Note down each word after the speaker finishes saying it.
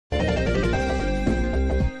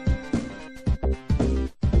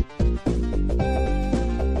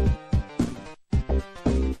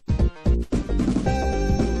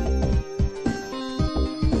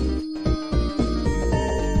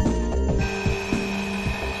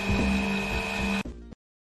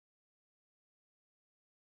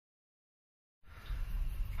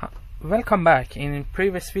Welcome back. In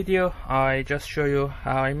previous video I just show you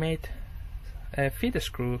how I made a feeder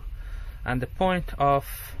screw, and the point of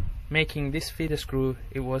making this feeder screw,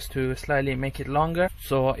 it was to slightly make it longer,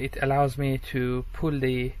 so it allows me to pull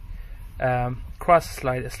the cross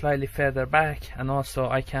slide slightly further back, and also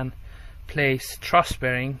I can place truss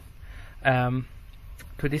bearing to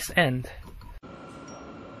this end.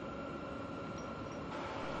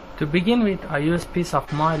 To begin with, I used piece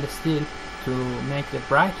of mild steel to make the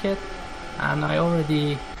bracket, and I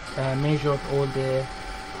already measured all the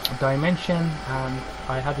dimension, and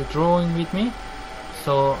I had a drawing with me,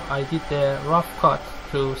 so I did the rough cut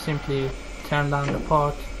to simply turn down the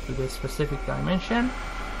part to the specific dimension.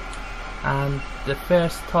 And the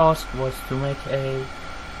first task was to make a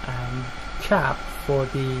cap for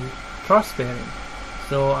the truss bearing.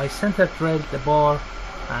 So I center drilled the bar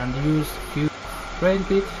and used a few drill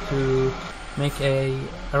bits to make a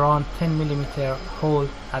around 10mm hole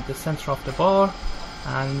at the center of the bar,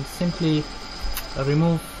 and simply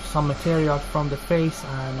remove some material from the face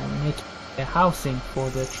and make a housing for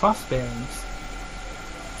the truss bearings.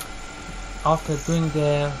 After doing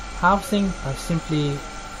the housing, I simply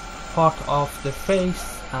part off the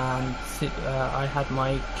face and I had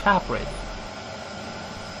my cap ready.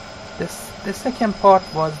 The second part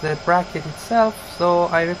was the bracket itself, so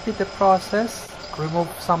I repeat the process,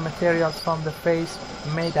 removed some materials from the face,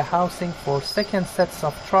 made a housing for second sets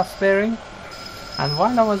of truss bearing. And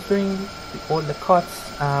while I was doing all the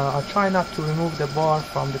cuts, I try not to remove the bar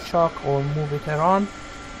from the chuck or move it around,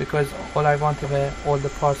 because all I wanted were all the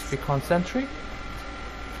parts to be concentric.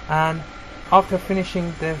 And after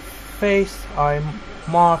finishing the face, I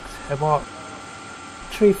marked about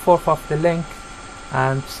 3/4 of the length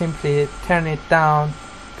and simply turn it down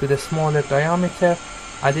to the smaller diameter.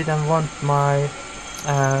 I didn't want my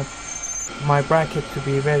bracket to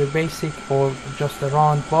be very basic or just a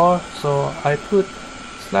round bar, so I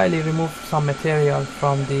slightly removed some material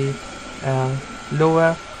from the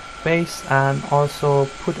lower base, and also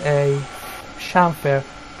put a chamfer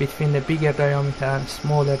between the bigger diameter and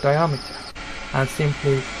smaller diameter, and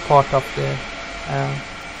simply part of the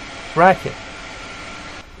bracket.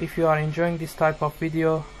 If you are enjoying this type of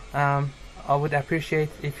video, I would appreciate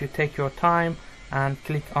if you take your time and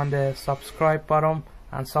click on the subscribe button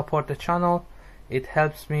and support the channel. It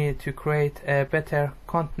helps me to create a better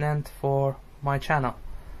content for my channel.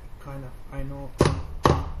 I know.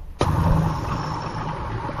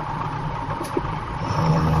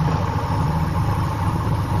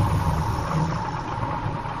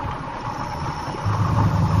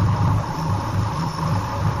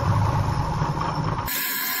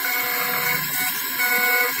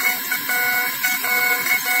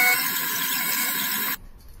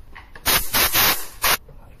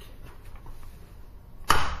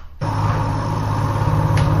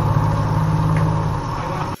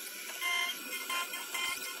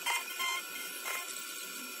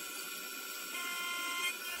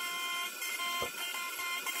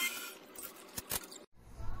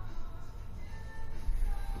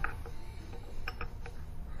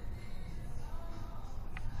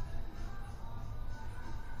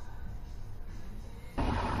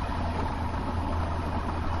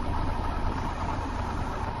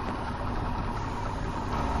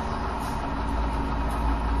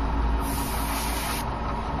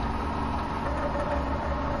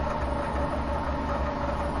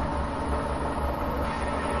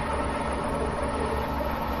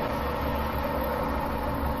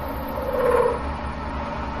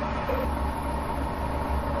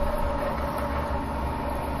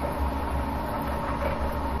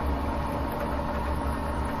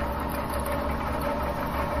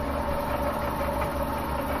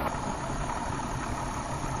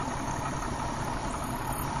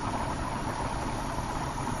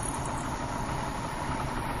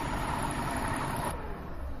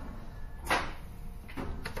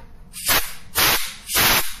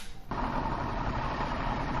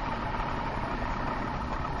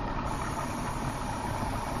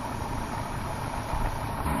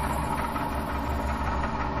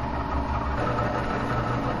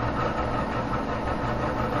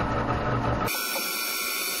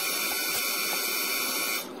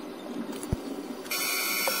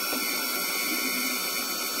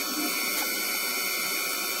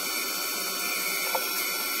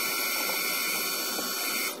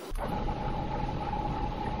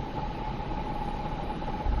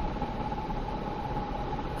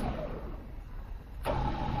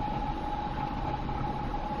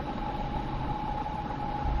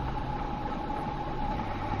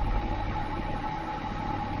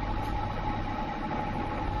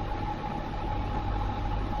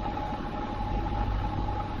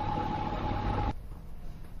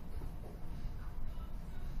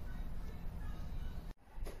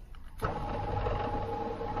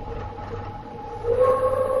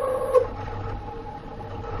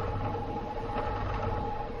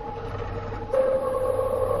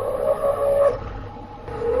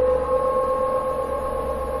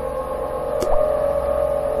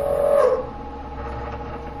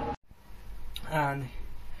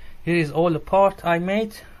 Here is all the part I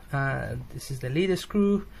made. This is the lead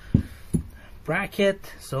screw bracket,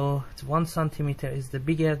 so it's 1 centimeter is the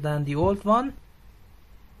bigger than the old one.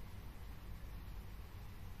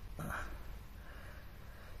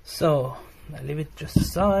 So I leave it just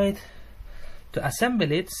aside. To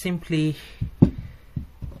assemble it, simply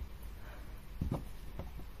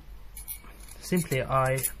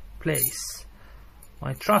I place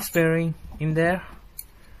my truss bearing in there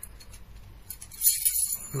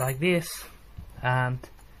like this, and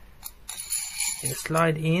it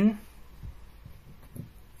slide in,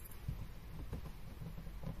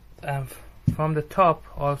 and from the top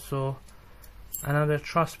also another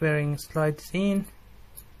truss bearing slides in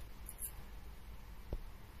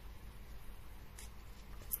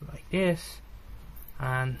like this,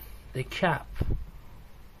 and the cap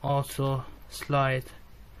also slide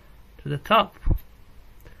to the top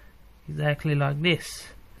exactly like this.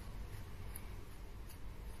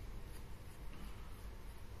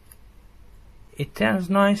 It turns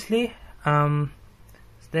nicely.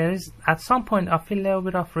 There is at some point I feel a little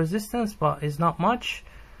bit of resistance, but it's not much.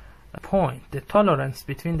 The tolerance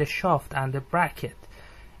between the shaft and the bracket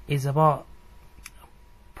is about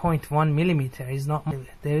 0.1 millimeter. Is not,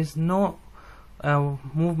 there is no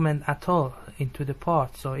movement at all into the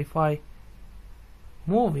part, so if I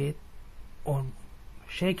move it or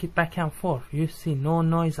shake it back and forth, you see no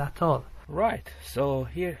noise at all. Right, so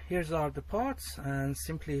here's are the parts, and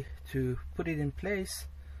simply to put it in place,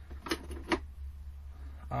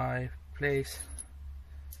 I place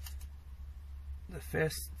the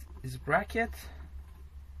first is bracket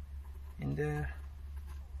in there,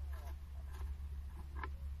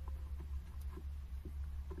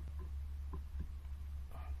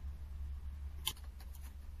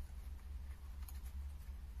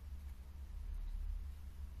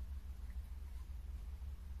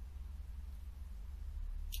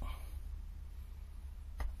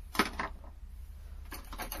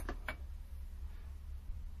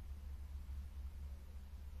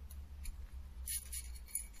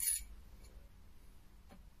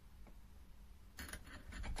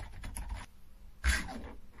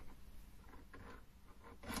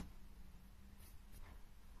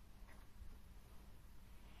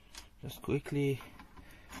 just quickly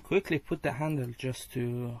put the handle just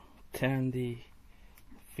to turn the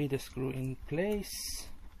feed screw in place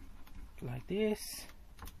like this.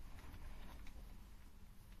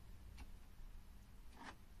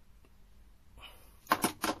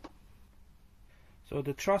 So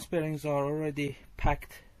the truss bearings are already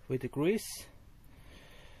packed with the grease,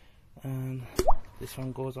 and this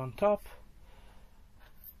one goes on top.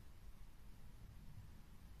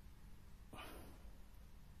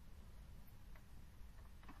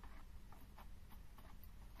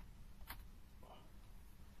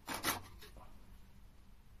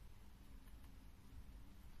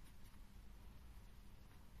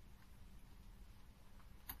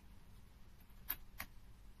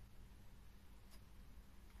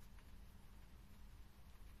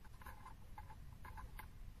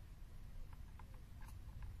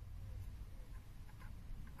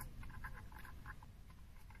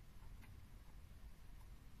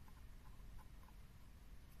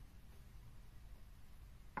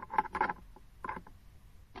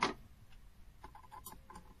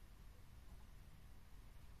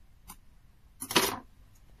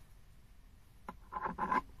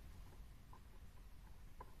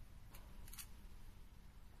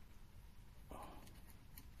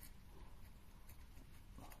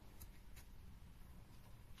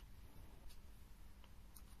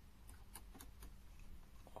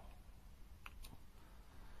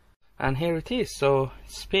 And here it is. So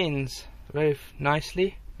it spins very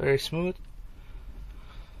nicely, very smooth,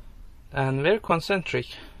 and very concentric.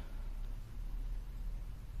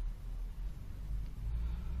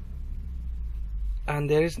 And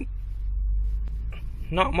there is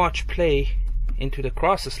not much play into the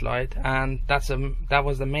cross slide, and that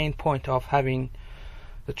was the main point of having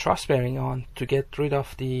the truss bearing on, to get rid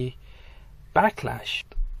of the backlash.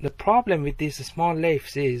 The problem with these small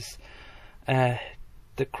lathes is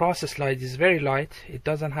the cross slide is very light. It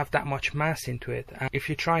doesn't have that much mass into it, and if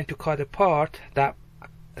you're trying to cut apart, that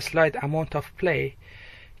slight amount of play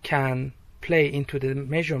can play into the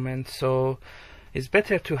measurement. So it's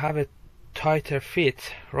better to have a tighter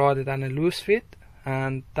fit rather than a loose fit,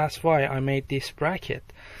 and that's why I made this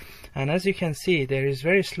bracket. And as you can see, there is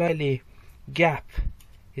very slightly gap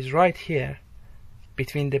is right here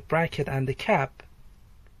between the bracket and the cap,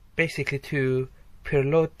 basically to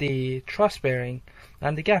preload the truss bearing,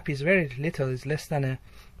 and the gap is very little, is less than a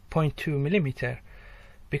 0.2 millimeter,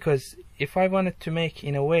 because if I wanted to make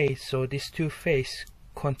in a way so these two faces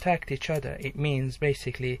contact each other, it means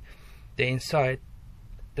basically the inside,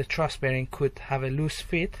 the truss bearing could have a loose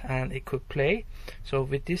fit and it could play. So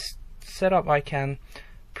with this setup I can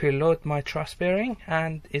preload my truss bearing,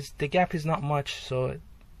 and the gap is not much, so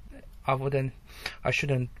I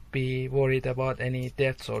shouldn't be worried about any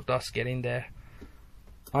debts or dust getting there.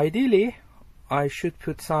 Ideally I should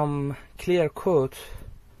put some clear coat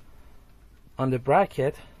on the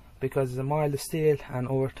bracket because it's a mild steel and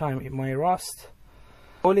over time it might rust.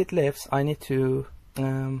 All it left, I need to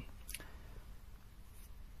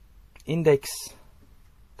index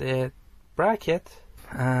the bracket,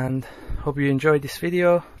 and hope you enjoyed this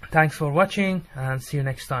video. Thanks for watching and see you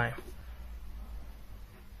next time.